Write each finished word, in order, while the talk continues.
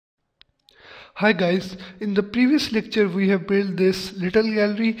Hi guys, in the previous lecture we have built this little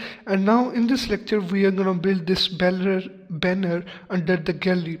gallery, and now in this lecture we are gonna build this banner under the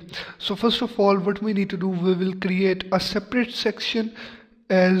gallery. So first of all, what we need to do, we will create a separate section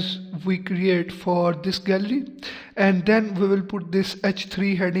as we create for this gallery, and then we will put this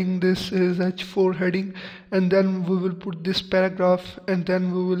h3 heading, this is h4 heading, and then we will put this paragraph, and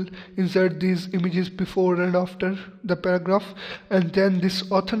then we will insert these images before and after the paragraph, and then this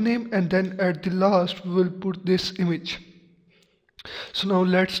author name, and then at the last we will put this image. So now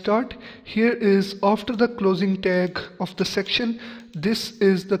let's start. Here is after the closing tag of the section. This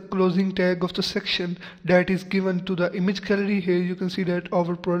is the closing tag of the section that is given to the image gallery. Here you can see that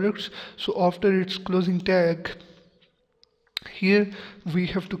our products. So after its closing tag, here we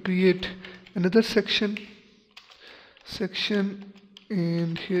have to create another section,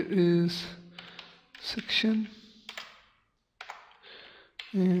 and here is section,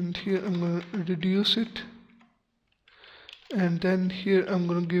 and here I'm going to reduce it, and then here I'm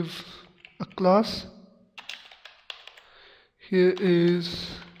going to give a class. Here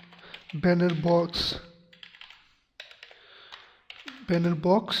is banner box,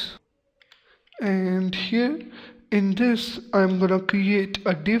 and here in this I'm gonna create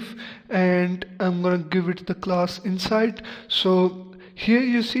a div, and I'm gonna give it the class inside. So here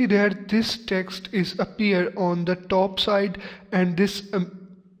you see that this text is appear on the top side, and this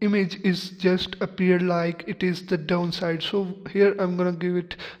image is just appear like it is the downside. So here I'm gonna give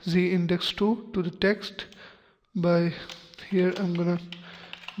it z index 2 to the text. By here I'm gonna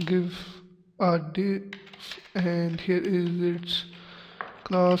give a div, and here is its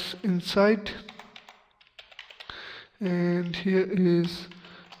class inside, and here is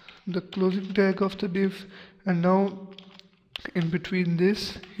the closing tag of the div. And now in between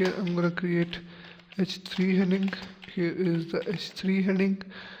this, here I'm gonna create h3 heading. Here is the h3 heading,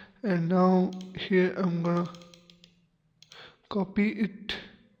 and now here I'm gonna copy it,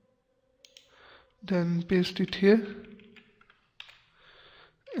 then paste it here,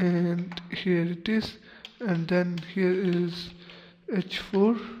 and here it is, and then here is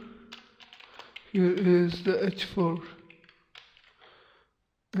h4, here is the h4,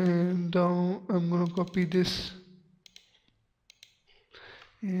 and now I'm gonna copy this,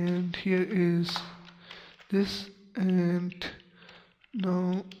 and here is this, and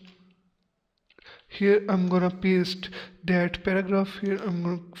now here I'm gonna paste that paragraph. Here I'm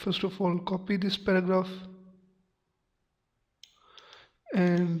gonna first of all copy this paragraph,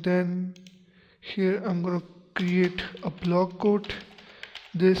 and then here I'm gonna create a block quote.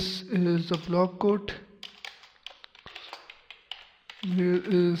 This is the block quote. Here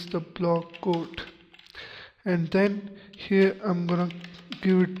is the block quote, and then here I'm gonna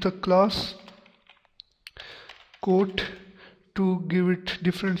give it the class quote to give it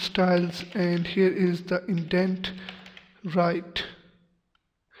different styles, and here is the indent right,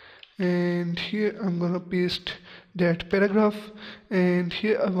 and here I'm gonna paste that paragraph. And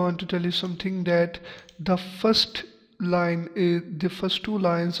here I want to tell you something, that the first two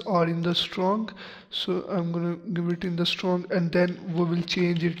lines are in the strong, so I'm gonna give it in the strong, and then we will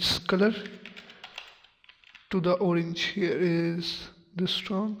change its color to the orange. Here is the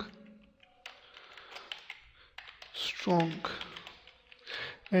strong,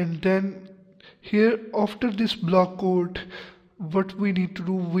 and then here after this block quote, what we need to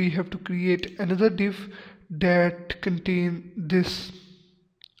do, we have to create another div that contain this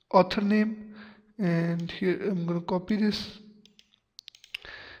author name, and here I'm gonna copy this,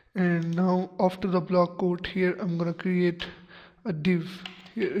 and now after the block quote, here I'm gonna create a div.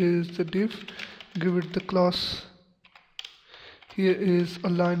 Here is the div, give it the class. Here is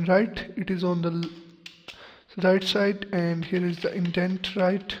align right, it is on the right side, and here is the indent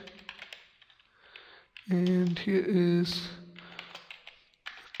right, and here is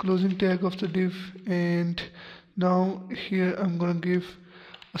closing tag of the div, and now here I'm gonna give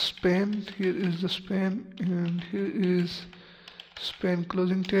a span. Here is the span, and here is span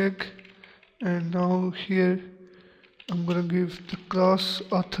closing tag, and now here I'm gonna give the class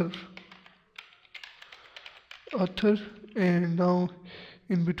author, and now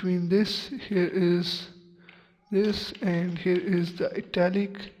in between this, here is this, and here is the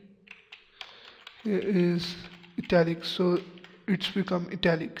italic. Here is italic, so it's become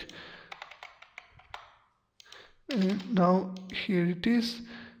italic, and now here it is.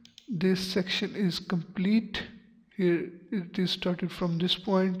 This section is complete. Here it is started from this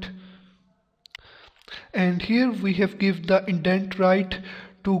point, and here we have give the indent right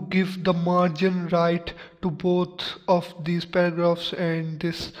to give the margin right to both of these paragraphs and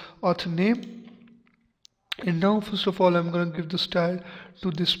this author name. And now first of all I'm going to give the style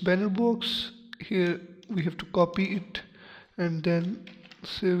to this banner box, here we have to copy it and then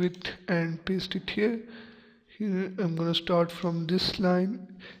save it and paste it here. Here I'm gonna start from this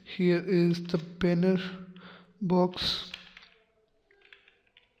line. Here is the banner box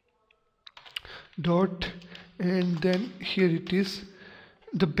dot, and then here it is.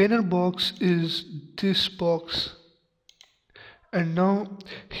 The banner box is this box, and now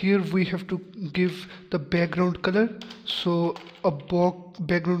here we have to give the background color. So a box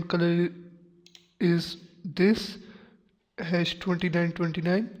background color is this hash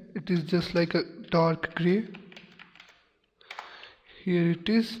 2929. It is just like a dark gray. Here it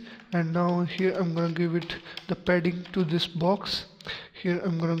is, and now here I'm gonna give it the padding to this box. Here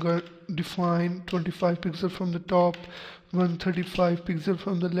I'm gonna define 25 pixel from the top, 135 pixel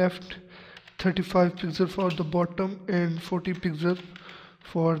from the left, 35 pixel for the bottom, and 40 pixel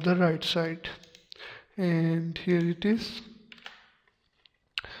for the right side. And here it is.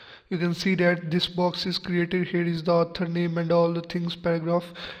 You can see that this box is created. Here is the author name and all the things,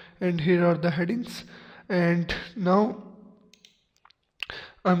 paragraph, and here are the headings. And now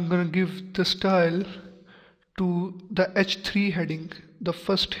I'm gonna give the style to the H3 heading, the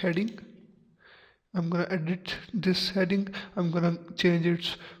first heading. I'm gonna edit this heading. I'm gonna change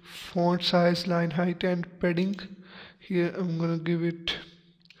its font size, line height, and padding. Here I'm gonna give it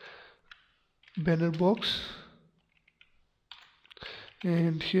banner box,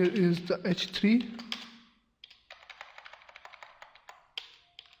 and here is the H3,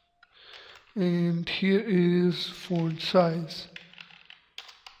 and here is font size.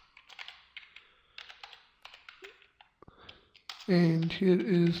 And here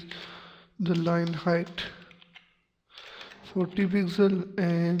is the line height 40 pixel,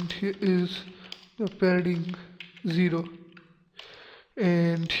 and here is the padding 0,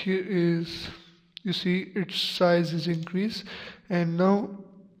 and here is, you see, its size is increased. And now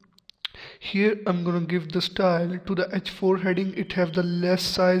here I'm gonna give the style to the H4 heading. It have the less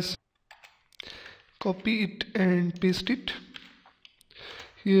size. Copy it and paste it.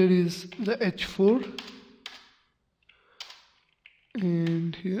 Here is the H4,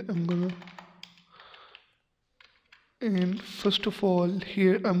 and here I'm gonna, and first of all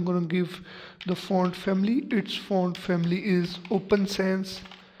here I'm gonna give the font family. Its font family is Open Sans.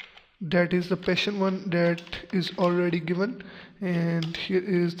 That is the Passion one that is already given. And here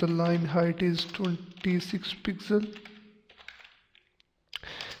is the line height is 26 pixel.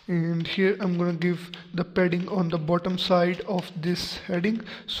 And here I'm gonna give the padding on the bottom side of this heading,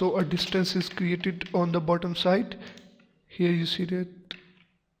 so a distance is created on the bottom side. Here you see that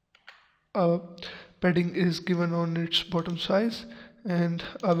padding is given on its bottom size, and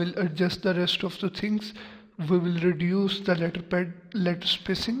I will adjust the rest of the things. We will reduce the letter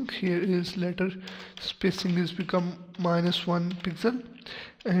spacing. Here is letter spacing is become -1 pixel,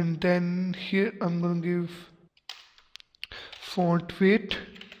 and then here I'm going to give font weight.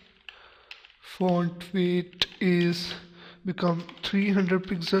 Font weight is become 300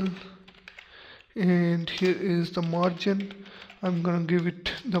 pixel, and here is the margin. I'm gonna give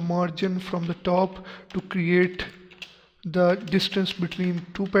it the margin from the top to create the distance between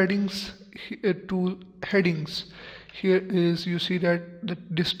two paddings, two headings. Here is, you see that the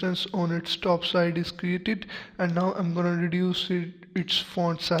distance on its top side is created, and now I'm gonna reduce its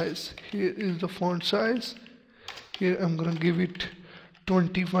font size. Here is the font size. Here I'm gonna give it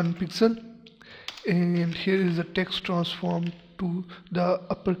 21 pixel, and here is the text transform to the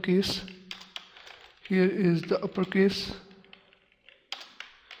uppercase. Here is the uppercase,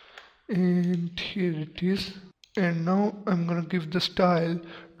 and here it is. And now I'm gonna give the style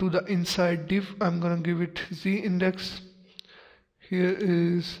to the inside div. I'm gonna give it z index. Here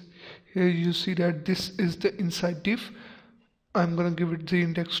you see that this is the inside div. I'm gonna give it z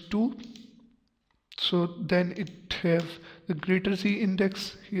index 2, so then it have the greater z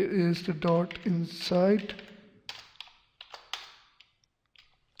index. Here is the dot inside.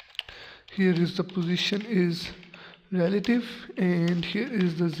 Here is the position is relative, and here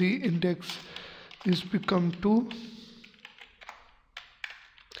is the z index is become 2.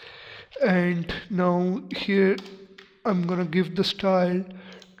 And now here I'm gonna give the style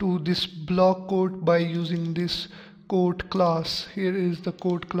to this block quote by using this quote class. Here is the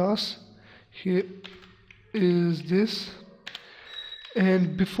quote class. Here is this.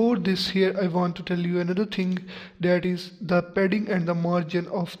 And before this, here I want to tell you another thing, that is the padding and the margin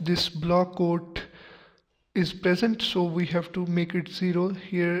of this block quote is present, so we have to make it 0.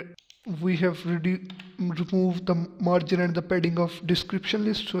 Here we have removed the margin and the padding of description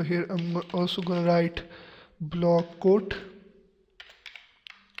list, so here I'm also gonna write block quote.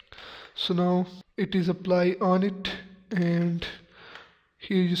 So now it is apply on it, and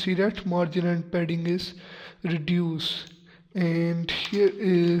Here you see that margin and padding is reduced. And here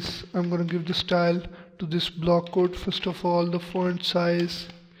is, I'm gonna give the style to this block code. First of all, the font size,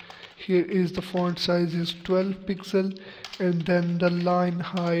 here is the font size is 12 pixel, and then the line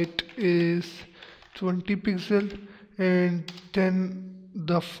height is 20 pixel, and then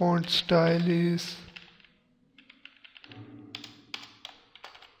the font style is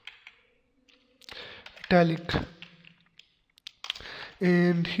italic.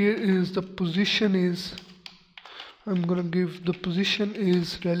 And here is the position is, I'm gonna give the position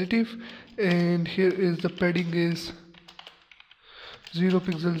is relative, and here is the padding is 0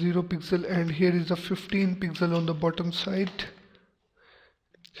 pixel 0 pixel, and here is the 15 pixel on the bottom side.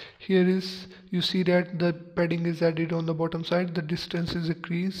 Here is, you see that the padding is added on the bottom side, the distance is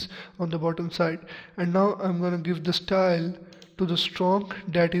increased on the bottom side. And now I'm gonna give the style to the strong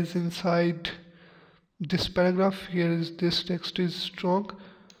that is inside this paragraph. Here is, this text is strong,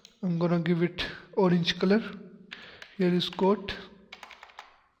 I'm gonna give it orange color. Here is quote,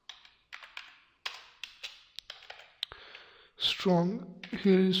 strong,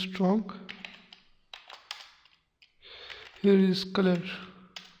 here is strong, here is color,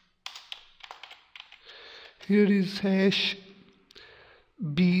 here is hash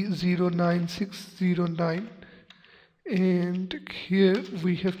B09609, and here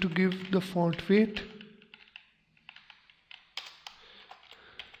we have to give the font weight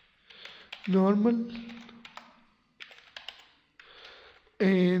normal.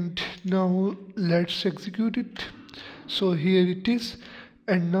 And now let's execute it. So here it is,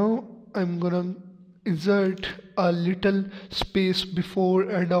 and now I'm gonna insert a little space before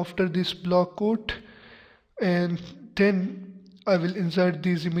and after this block quote, and then I will insert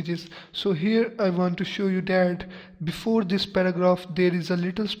these images. So here I want to show you that before this paragraph there is a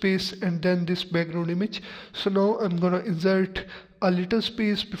little space and then this background image. So now I'm gonna insert a little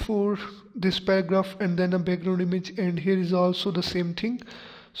space before this paragraph and then a background image, and here is also the same thing.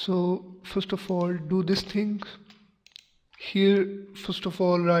 So first of all, do this thing. Here first of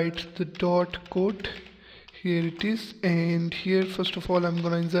all write the dot quote, here it is, and here first of all I'm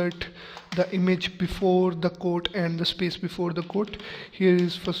gonna insert the image before the quote and the space before the quote. Here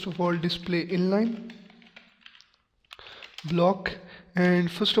is first of all display inline block,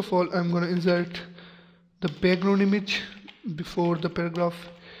 and first of all I'm gonna insert the background image before the paragraph.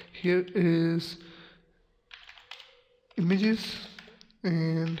 Here is images,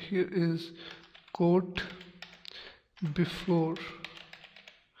 and here is quote before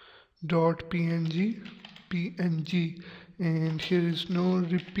dot png, and here is no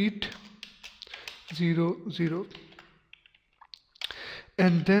repeat 0 0,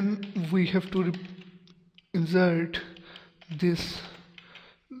 and then we have to insert this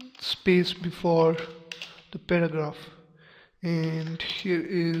space before the paragraph, and here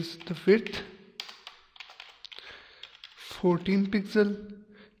is the width 14 pixel,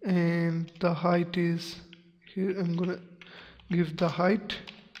 and the height is, here I'm gonna give the height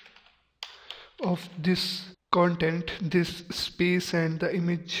of this content, this space and the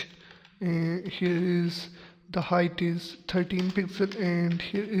image, and here is the height is 13 pixel, and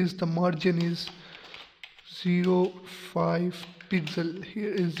here is the margin is 0.5 pixel,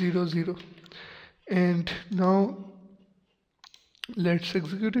 here is 0 0. And now let's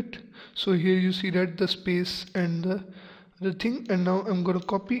execute it. So here you see that the space and the thing, and now I'm gonna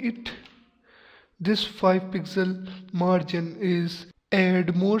copy it. This 5 pixel margin is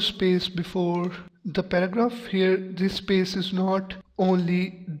add more space before the paragraph. Here this space is not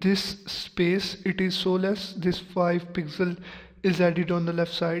only this space, it is so less, this 5 pixel is added on the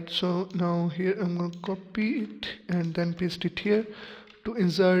left side. So now here I'm going to copy it and then paste it here to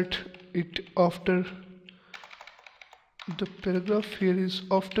insert it after the paragraph. Here is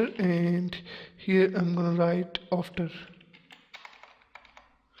after, and here I'm going to write after,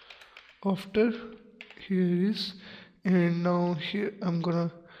 here is, and now here I'm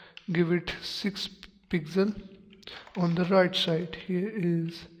gonna give it 6 pixel on the right side. Here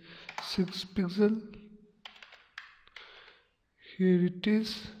is 6 pixel, here it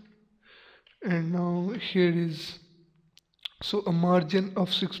is, and now here is, so a margin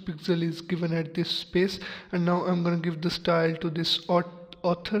of 6 pixel is given at this space. And now I'm gonna give the style to this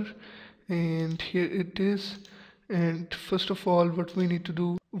author, and here it is. And first of all, what we need to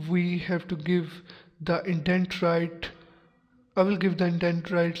do, we have to give the indent right. I will give the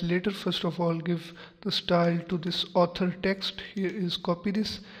indent right later. First of all, give the style to this author text. Here is, copy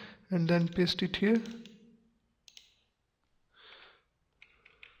this and then paste it here.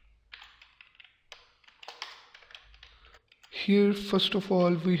 Here first of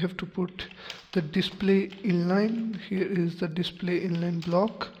all we have to put the display inline. Here is the display inline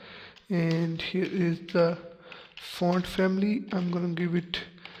block, and here is the font family. I'm gonna give it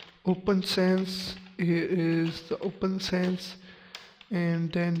Open Sans. Here is the Open Sans,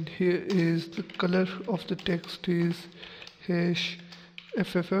 and then here is the color of the text is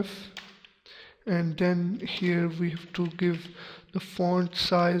 #FFF, and then here we have to give the font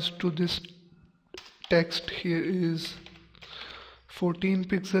size to this text. Here is 14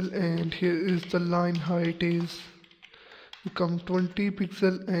 pixel, and here is the line height is become 20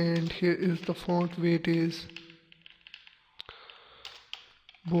 pixel, and here is the font weight is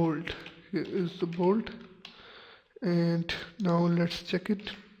bold. Here is the bold, and now let's check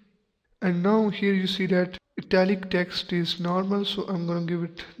it. And now here you see that italic text is normal, so I'm gonna give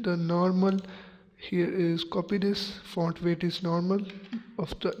it the normal. Here is copy this, font weight is normal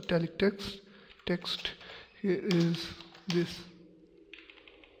of the italic text. Here is this,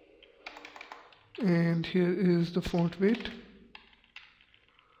 and here is the font weight,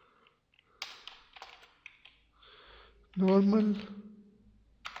 normal,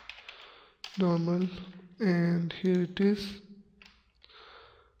 and here it is.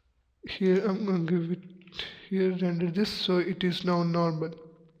 Here I'm going to give it, here render this, so it is now normal.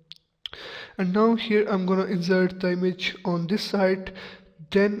 And now here I'm going to insert the image on this side,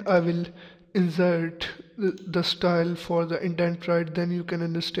 then I will insert the style for the indent right, then you can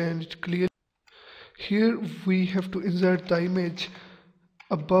understand it clearly. Here we have to insert the image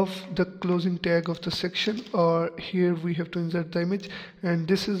above the closing tag of the section, or here we have to insert the image, and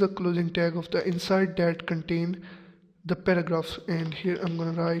this is the closing tag of the inside that contain the paragraphs. And here I'm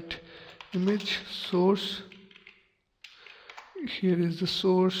gonna write image source. Here is the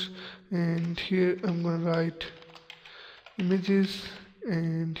source, and here I'm gonna write images,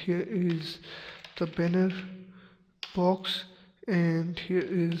 and here is the banner box, and here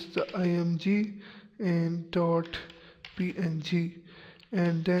is the img and dot png,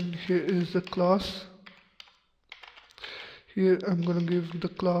 and then here is the class. Here I'm gonna give the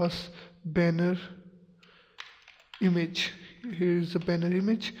class banner image. Here is the banner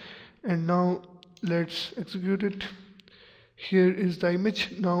image, and now let's execute it. Here is the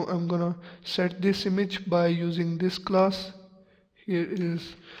image. Now I'm gonna set this image by using this class. Here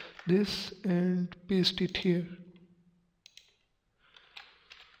is this, and paste it here.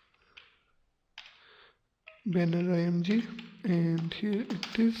 Banner img, and here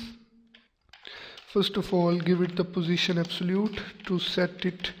it is. First of all, give it the position absolute to set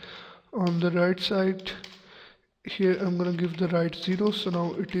it on the right side. Here I'm gonna give the right 0, so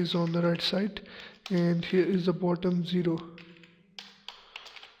now it is on the right side, and here is the bottom 0.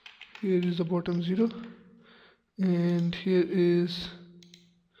 Here is the bottom 0, and here is,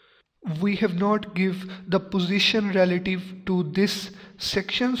 we have not give the position relative to this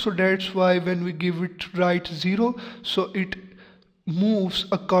section, so that's why when we give it right 0, so it moves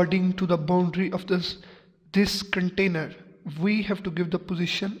according to the boundary of this container. We have to give the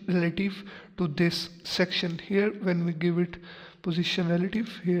position relative to this section. Here when we give it position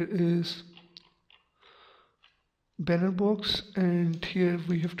relative, here is banner box, and here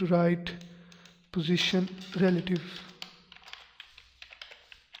we have to write position relative.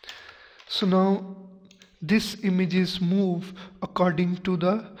 So now this images move according to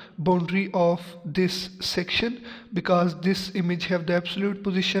the boundary of this section, because this image have the absolute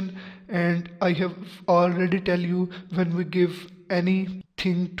position, and I have already tell you when we give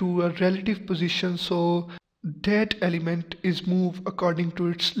anything to a relative position, so that element is moved according to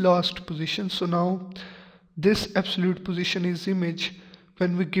its last position. So now this absolute position is image.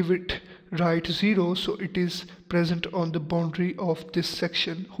 When we give it right 0, so it is present on the boundary of this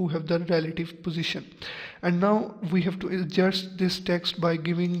section who have the relative position. And now we have to adjust this text by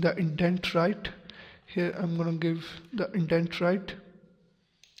giving the indent right. Here I'm gonna give the indent right.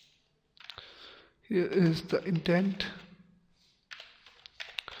 Here is the indent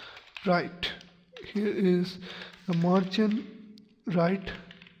right. Here is the margin right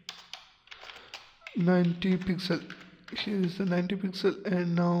 90 pixel. Here is the 90 pixel,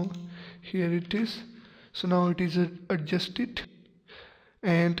 and now here it is. So now it is adjusted,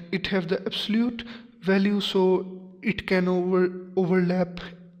 and it have the absolute value, so it can overlap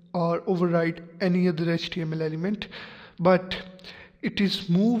or override any other HTML element, but it is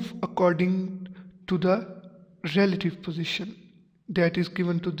moved according to the relative position that is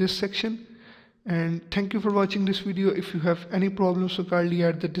given to this section. And thank you for watching this video. If you have any problems, so kindly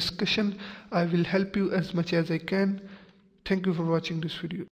add the discussion. I will help you as much as I can. Thank you for watching this video.